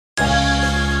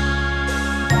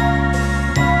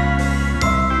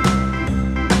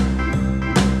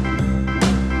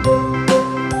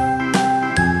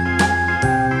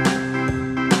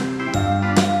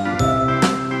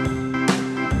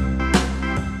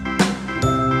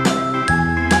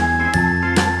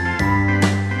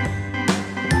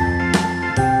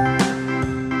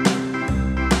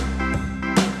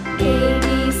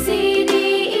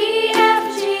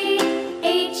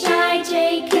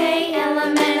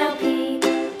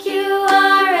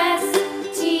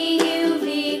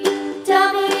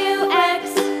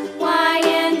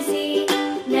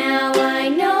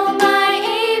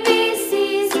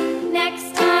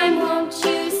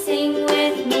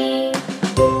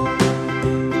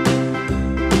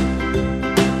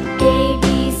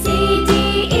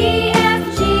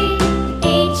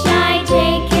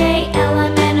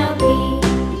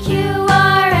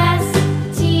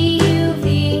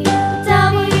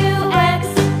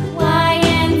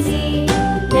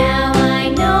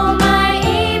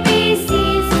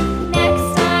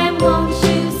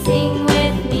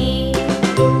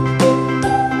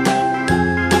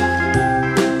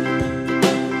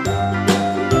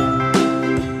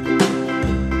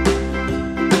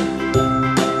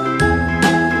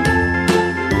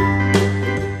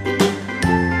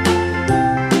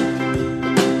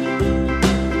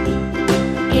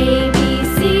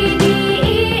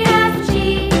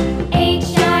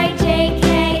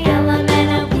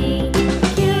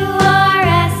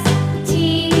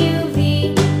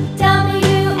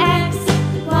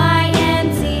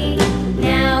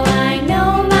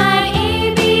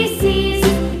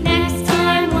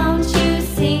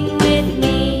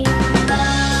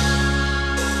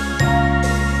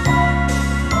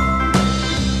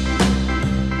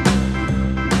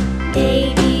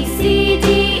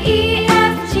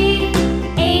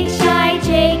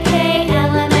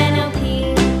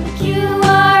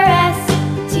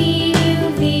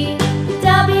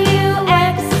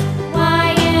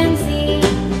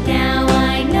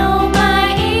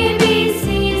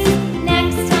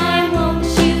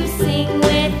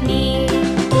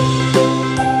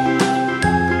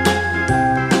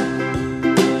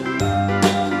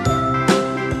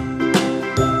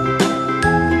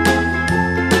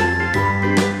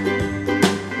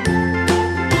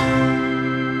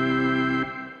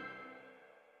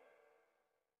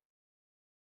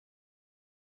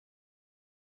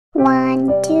1,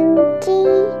 2, 3,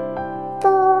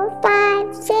 4,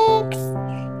 5, 6,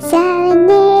 7,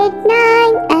 8,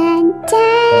 9, and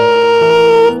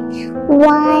 10.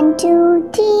 1, 2,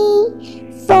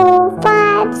 3, 4,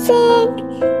 5, 6,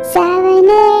 7, 8,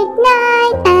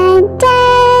 9, and 10.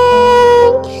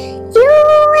 You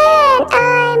and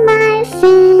I, my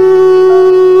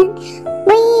friend,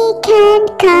 we can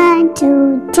count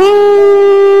to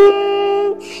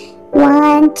 10.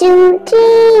 1, 2,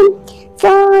 3,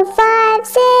 4, 5,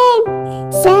 6,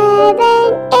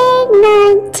 7, 8,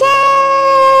 9,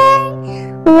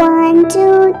 10. 1, 2,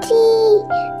 3,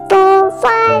 4,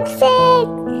 5,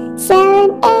 6,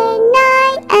 7, 8,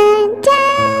 9, and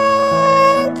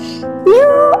 10.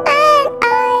 You and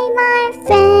I, my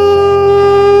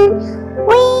friend,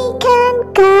 we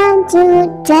can count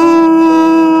to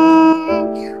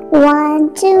 10.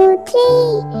 1, 2,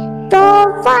 3,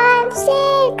 4, 5,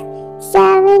 6,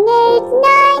 7, 8,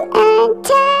 9, and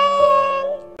 10.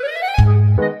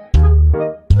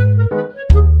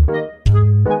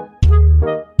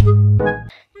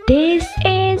 This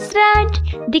is red,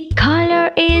 the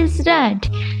color is red.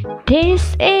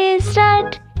 This is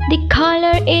red, the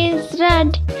color is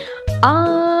red.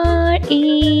 R-E-D,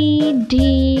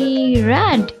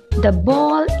 red. The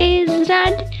ball is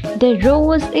red, the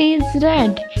rose is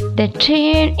red. The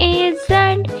train is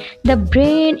red, the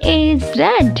brain is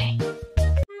red.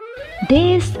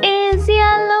 This is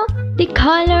yellow, the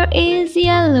color is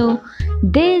yellow.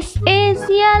 This is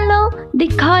yellow, the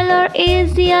color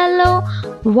is yellow.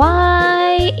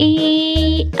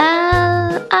 Y-E-L-L-O-W,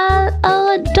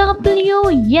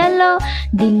 yellow.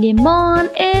 The lemon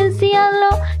is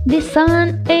yellow, the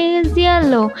sun is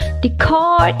yellow. The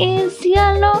car is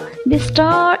yellow, the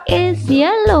star is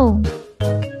yellow.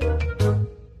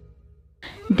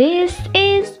 This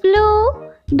is blue,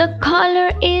 the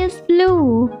color is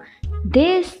blue.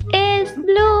 This is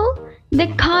blue, the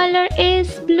color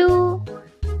is blue.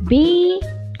 B-L-U-E,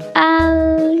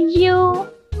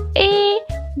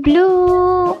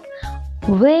 blue.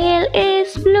 Whale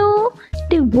is blue,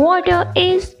 the water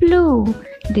is blue.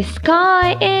 The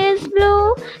sky is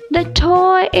blue, the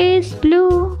toy is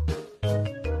blue.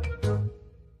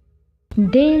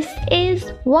 This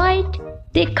is white,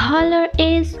 the color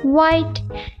is white.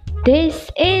 This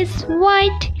is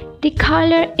white, the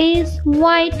color is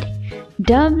white.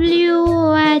 W-H-I-T-E,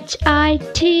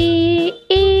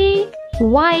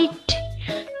 white.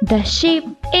 The sheep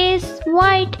is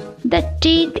white, the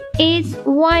teeth is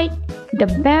white. The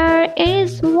bear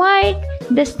is white,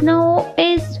 the snow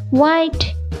is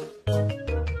white.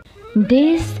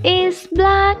 This is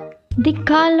black, the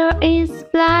color is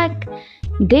black.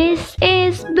 This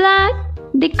is black,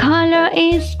 the color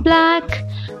is black.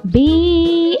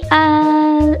 B-L-A-C-K,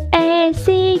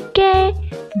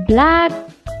 black.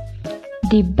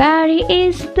 The berry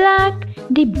is black,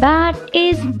 the bat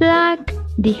is black.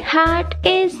 The hat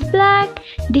is black,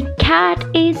 the cat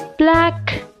is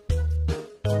black.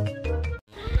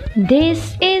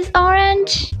 This is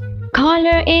orange,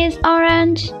 color is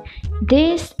orange.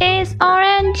 This is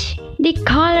orange, the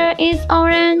color is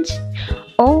orange.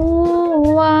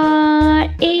 O-R-A-N-G-E,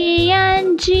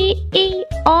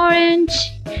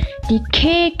 orange. The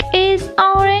cake is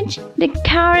orange, the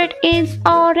carrot is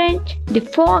orange. The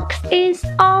fox is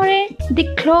orange, the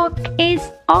clock is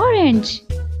orange.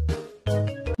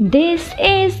 This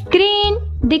is green,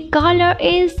 the color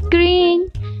is green.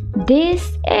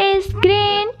 This is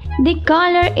green, the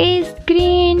color is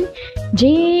green.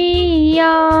 G-R-E-E-N,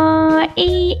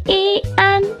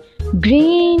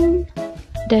 green.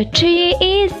 The tree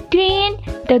is green,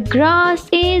 the grass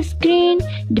is green.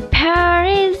 The pear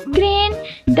is green,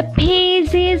 the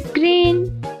peas is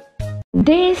green.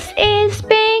 This is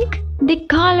pink, the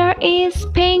color is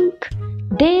pink.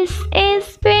 This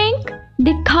is pink,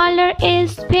 the color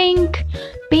is pink.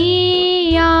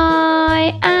 P-I-N-K,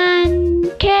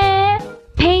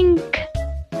 pink.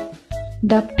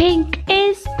 The pink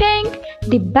is pink,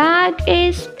 the bag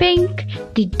is pink.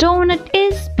 The donut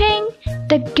is pink,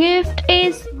 the gift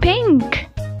is pink.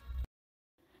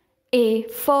 A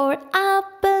for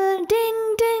apple,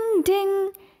 ding, ding,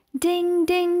 ding, ding,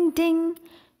 ding, ding.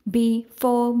 B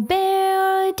for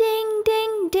bear, ding,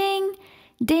 ding, ding,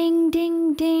 ding,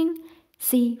 ding, ding.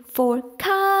 C for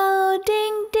cow,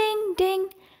 ding, ding, ding,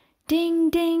 ding,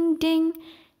 ding, ding.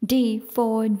 D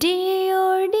for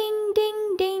deer, ding,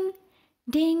 ding, ding,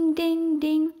 ding, ding,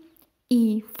 ding.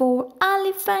 E for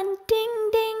elephant, ding,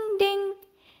 ding, ding,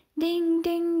 ding,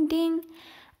 ding, ding.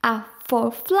 F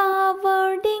for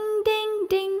flower, ding, ding,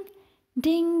 ding,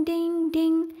 ding, ding,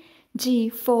 ding. G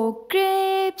for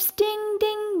grapes, ding,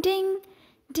 ding, ding,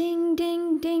 ding,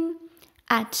 ding, ding.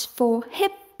 H for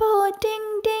hippo, hippo,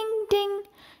 ding, ding, ding,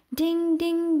 ding,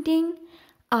 ding, ding.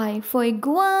 I for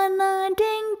iguana,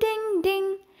 ding, ding,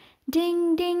 ding,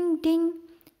 ding, ding, ding.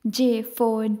 J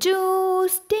for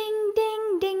juice, ding,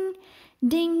 ding, ding,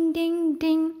 ding, ding,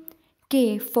 ding.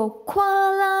 K for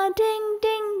koala, ding,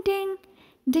 ding, ding,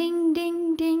 ding,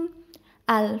 ding, ding.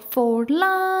 L for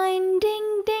line,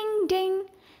 ding, ding, ding,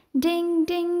 ding,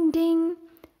 ding, ding.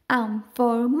 M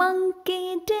for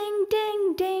monkey, ding,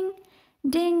 ding, ding,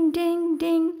 ding, ding,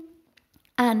 ding.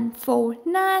 N for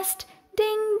nest,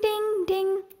 ding, ding,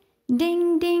 ding,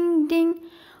 ding, ding, ding.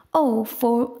 O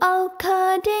for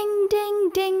orca, ding,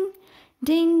 ding, ding,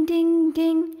 ding, ding,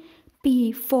 ding.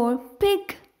 P for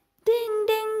pig, ding,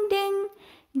 ding, ding,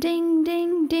 ding,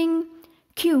 ding, ding.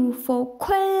 Q for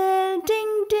quail,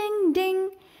 ding, ding, ding,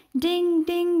 ding,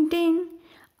 ding, ding.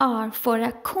 R for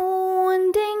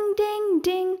raccoon, ding, ding,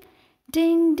 ding,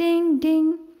 ding, ding,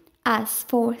 ding. S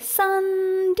for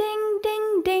sun, ding,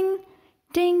 ding, ding,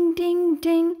 ding, ding,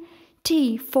 ding.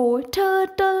 T for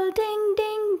turtle, ding,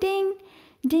 ding, ding,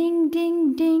 ding,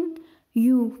 ding, ding.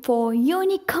 U for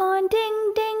unicorn, ding,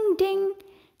 ding, ding,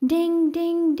 ding,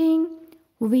 ding, ding.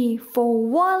 V for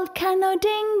volcano,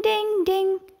 ding, ding,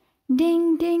 ding,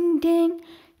 ding, ding, ding.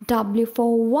 W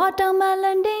for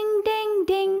watermelon, ding, ding,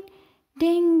 ding,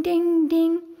 ding, ding,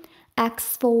 ding.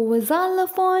 X for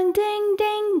xylophone, ding,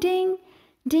 ding, ding,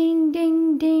 ding,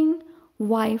 ding, ding.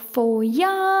 Y for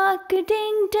yak,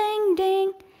 ding, ding,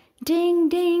 ding, ding,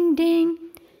 ding, ding.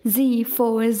 Z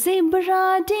for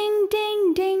zebra, ding,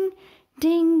 ding, ding,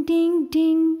 ding, ding,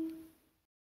 ding.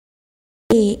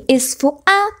 A is for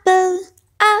apple,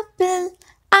 apple,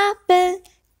 apple.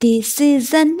 This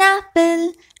is an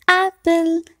apple,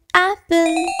 apple,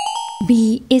 apple.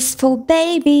 B is for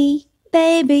baby,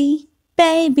 baby,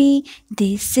 baby.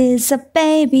 This is a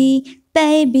baby,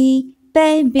 baby,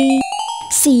 baby.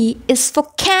 C is for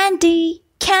candy,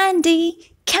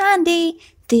 candy, candy.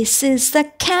 This is the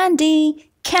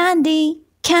candy, candy,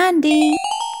 candy.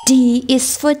 D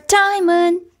is for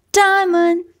diamond,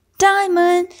 diamond,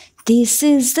 diamond. This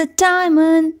is the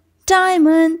diamond,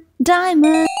 diamond,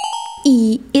 diamond.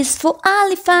 E is for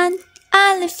elephant,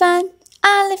 elephant,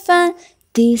 elephant.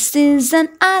 This is an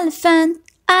elephant,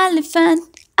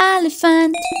 elephant,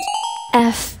 elephant.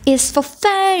 F is for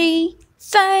fairy,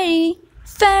 fairy,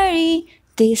 fairy.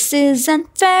 This is an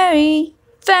fairy,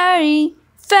 fairy,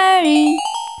 fairy.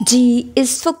 G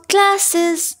is for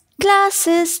glasses,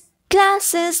 glasses,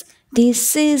 glasses.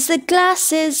 This is the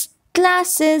glasses,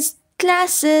 glasses,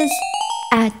 glasses.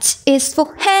 H is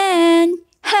for hand,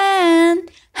 hand,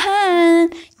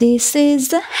 hand. This is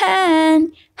the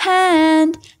hand,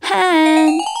 hand,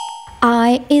 hand.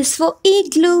 I is for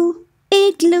igloo,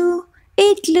 igloo,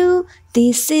 igloo.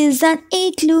 This is an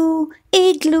igloo,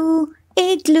 igloo,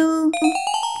 igloo.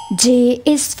 J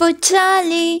is for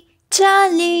jolly,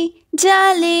 jolly,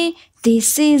 jolly.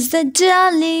 This is the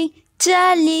jolly,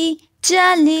 jolly,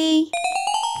 jolly.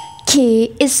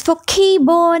 K is for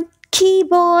keyboard,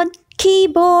 keyboard,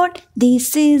 keyboard.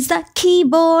 This is the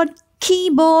keyboard,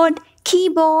 keyboard,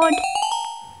 keyboard.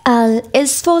 L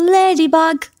is for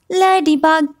ladybug,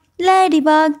 ladybug,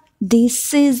 ladybug.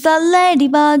 This is the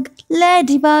ladybug,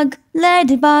 ladybug,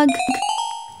 ladybug.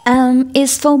 M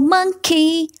is for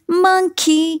monkey,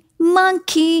 monkey,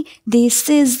 monkey. This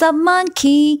is the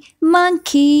monkey,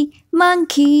 monkey,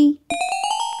 monkey.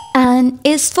 N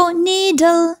is for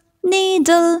needle,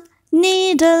 needle,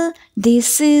 needle.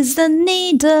 This is the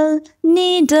needle,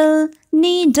 needle,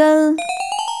 needle.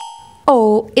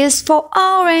 O is for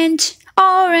orange,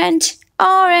 orange,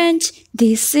 orange.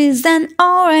 This is an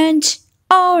orange,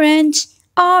 orange,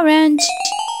 orange.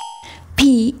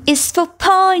 P is for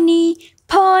pony,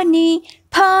 pony,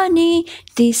 pony.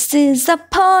 This is a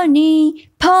pony,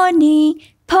 pony,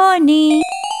 pony.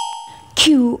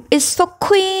 Q is for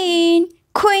queen,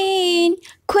 queen,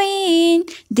 queen.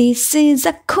 This is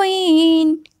a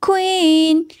queen,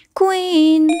 queen,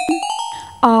 queen.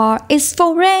 R is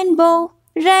for rainbow,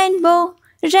 rainbow,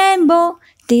 rainbow.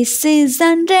 This is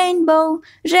a rainbow,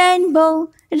 rainbow,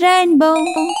 rainbow.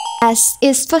 S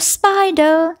is for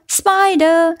spider,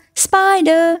 spider,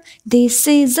 spider. This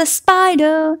is a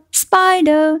spider,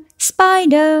 spider,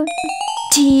 spider.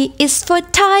 T is for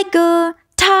tiger,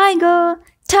 tiger,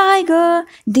 tiger.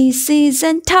 This is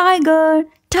a tiger,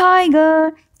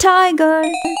 tiger, tiger.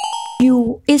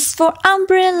 U is for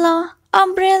umbrella,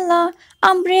 umbrella,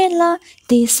 umbrella.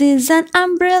 This is an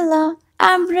umbrella,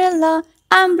 umbrella,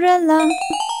 umbrella.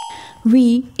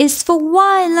 V is for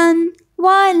violin,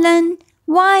 violin,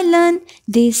 violin.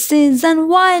 This is an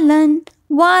violin,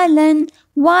 violin,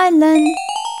 violin.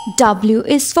 W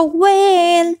is for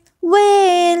whale,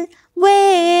 whale,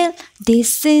 whale.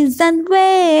 This is an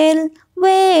whale,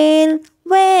 whale,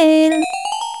 whale.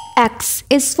 X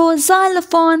is for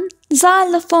xylophone,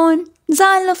 xylophone,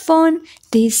 xylophone.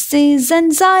 This is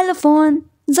an xylophone,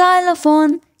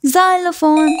 xylophone,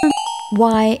 xylophone.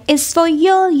 Y is for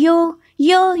yo-yo,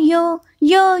 yo-yo,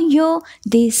 yo-yo.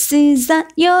 This is a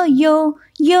yo-yo,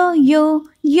 yo-yo,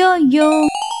 yo-yo.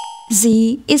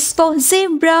 Z is for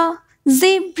zebra,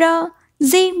 zebra,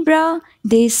 zebra.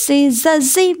 This is a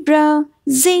zebra,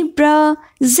 zebra,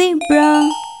 zebra.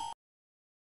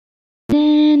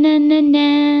 Na na na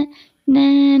na,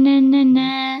 na na na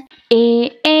na. A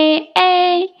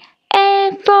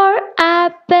for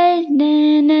apple.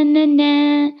 Na na na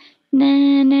na,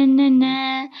 na na na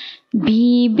na.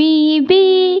 B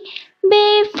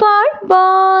for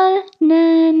ball.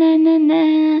 Na na na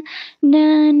na,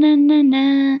 na na na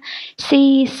na.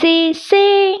 C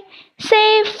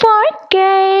for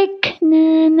cake.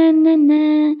 Na na na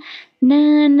na,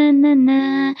 na na na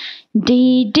na.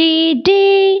 D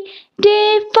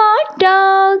for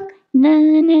dog. Na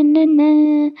na na na,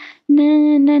 na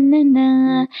na na na.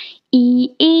 E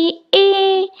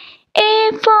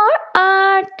for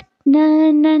art.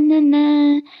 Na na na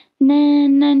na, na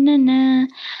na na na.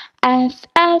 F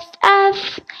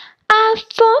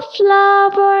for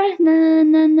flower. Na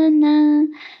na na na,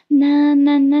 na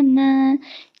na na na.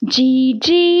 G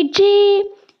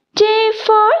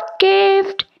for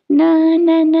gift. Na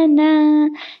na na na,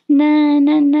 na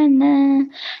na na na.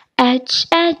 H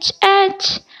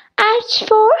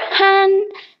for hand.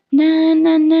 Na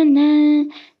na na na,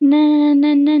 na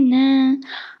na na na.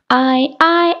 I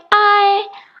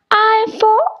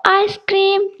for ice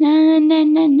cream. Na na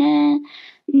na na,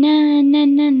 na na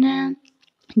na na.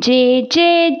 J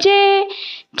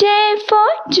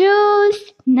for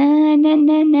juice. Na na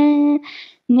na na,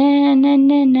 na na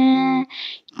na na.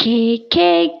 K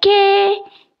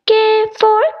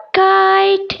for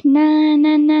kite. Na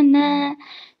na na na,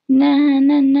 na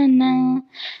na na na.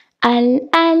 L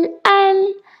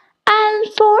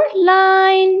for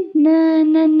line. Na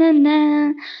na na na,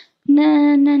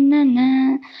 na na na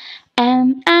na. M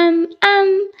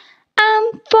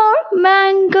for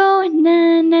mango.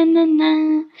 Na na na na,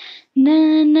 na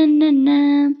na na na.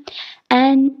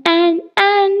 N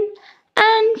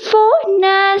for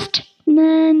nest.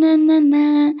 Na na na na,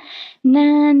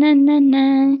 na na na na.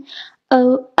 O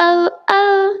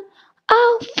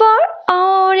for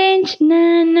orange.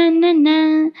 Na na na na,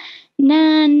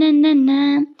 na na na na.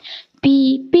 P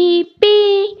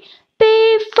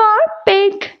for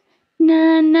pig.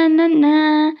 Na na na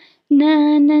na,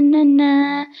 na na na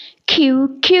na. Q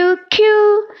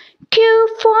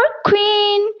for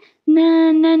queen.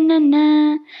 Na na na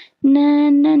na, na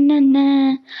na na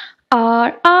na.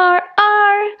 R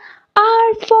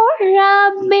for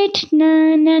rabbit.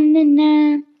 Na na na na,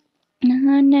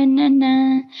 na na na na.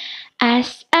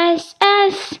 S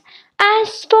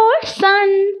for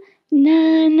sun.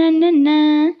 Na na na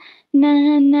na, na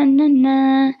na na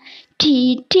na. T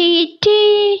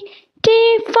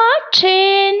for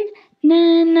train.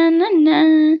 Na na na na,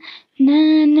 na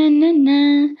na na na.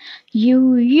 U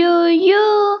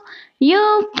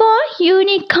for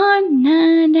unicorn. Na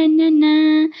na na na,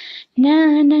 na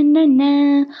na na na.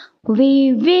 V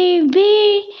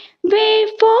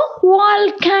for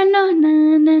volcano. Na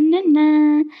na na na,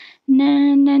 na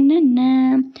na na na.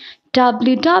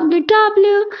 W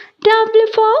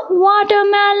for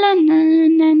watermelon. Na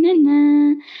na na na,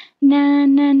 na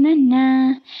na na na.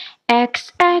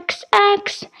 X for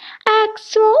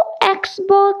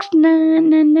Xbox. Na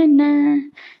na na na,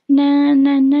 na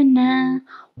na na na.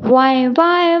 Y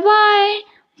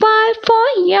for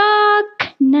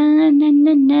yak. Na na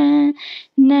na na,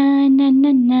 na na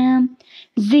na na.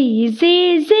 Z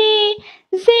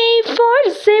for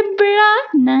zebra.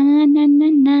 Na na na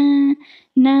na,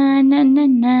 na na na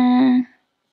na.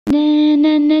 Na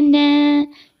na na na,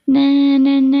 na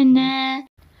na na na.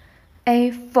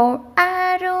 A for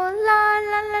arrow. La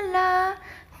la la la.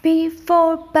 B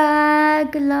for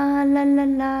bag. La la la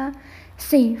la.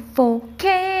 C for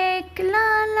cake. La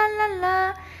la la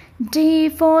la. D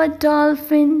for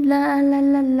dolphin. La la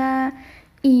la la.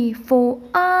 E for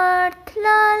art.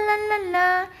 La la la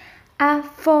la. F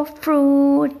for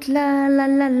fruit. La la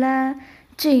la la.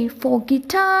 G for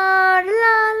guitar.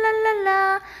 La la la la.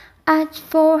 H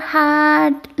for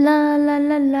hat. La la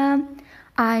la la.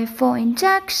 I for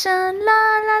injection. La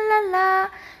la la la.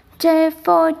 J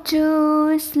for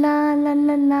juice. La la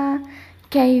la la.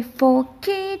 K for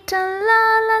kitten. La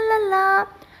la la la.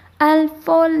 L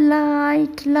for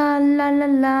light. La la la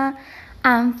la.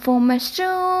 M for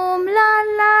mushroom. La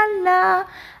la la.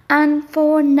 N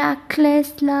for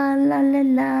necklace. La la la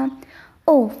la.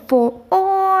 O for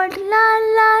old, la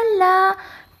la la.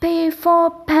 P for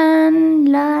pen,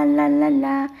 la la la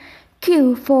la.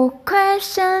 Q for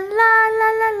question, la la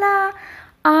la la.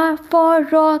 R for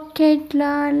rocket,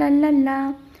 la la la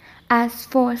la. S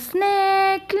for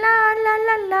snake, la la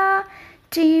la la.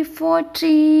 T for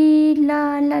tree,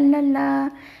 la la la la.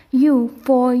 U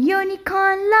for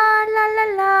unicorn, la la la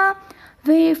la.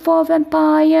 V for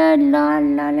vampire, la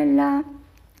la la la.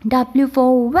 W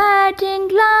for wedding,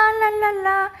 la la la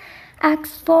la.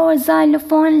 X for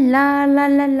xylophone, la la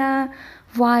la la.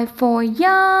 Y for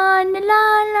yarn, la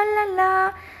la la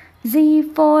la. Z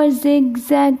for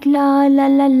zigzag, la la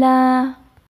la la.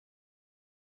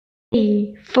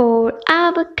 A for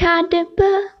avocado, b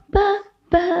b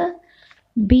b.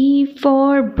 B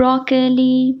for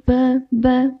broccoli, b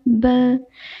b b.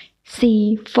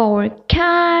 C for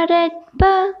carrot, b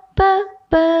b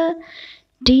b.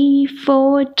 D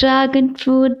for dragon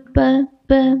fruit, b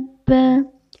b b.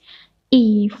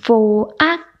 E for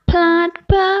eggplant,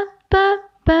 b b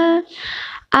b.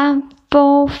 F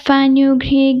for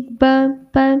fenugreek, b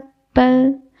b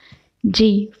b.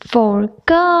 G for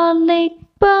garlic,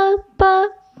 b b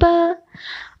b.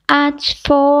 H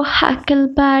for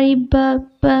huckleberry, b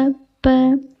b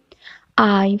b.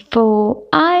 I for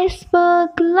iceberg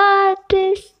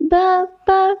lettuce, b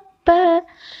b b.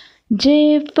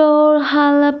 J for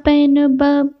jalapeno,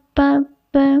 b b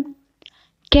b.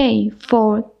 K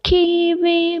for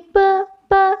kiwi, b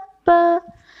b b.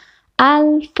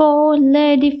 L for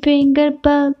ladyfinger,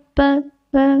 b b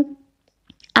b.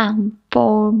 M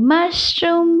for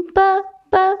mushroom, b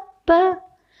b b.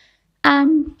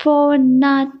 N for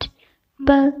nut,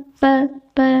 b b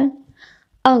b.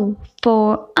 O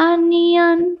for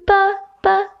onion, b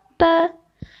b b.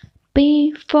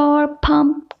 P for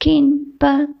pumpkin,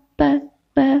 b b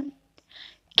b.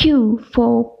 Q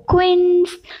for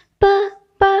quince, b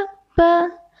b b.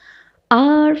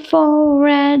 R for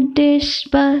radish,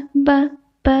 b b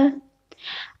b.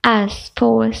 S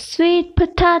for sweet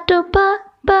potato, b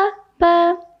b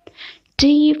b.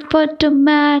 T for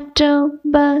tomato,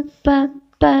 b b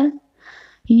b.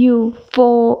 U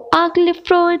for ugly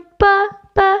fruit, b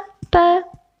b b.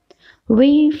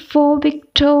 V for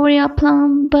Victoria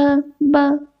plum, b b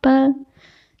b.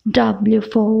 W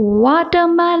for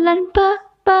watermelon, b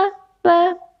b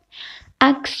b.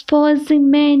 X for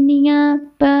zinnia,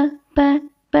 b b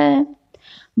b.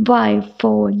 Y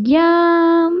for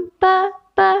yam, b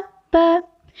b b.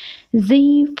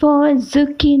 Z for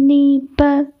zucchini,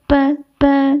 b b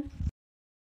b.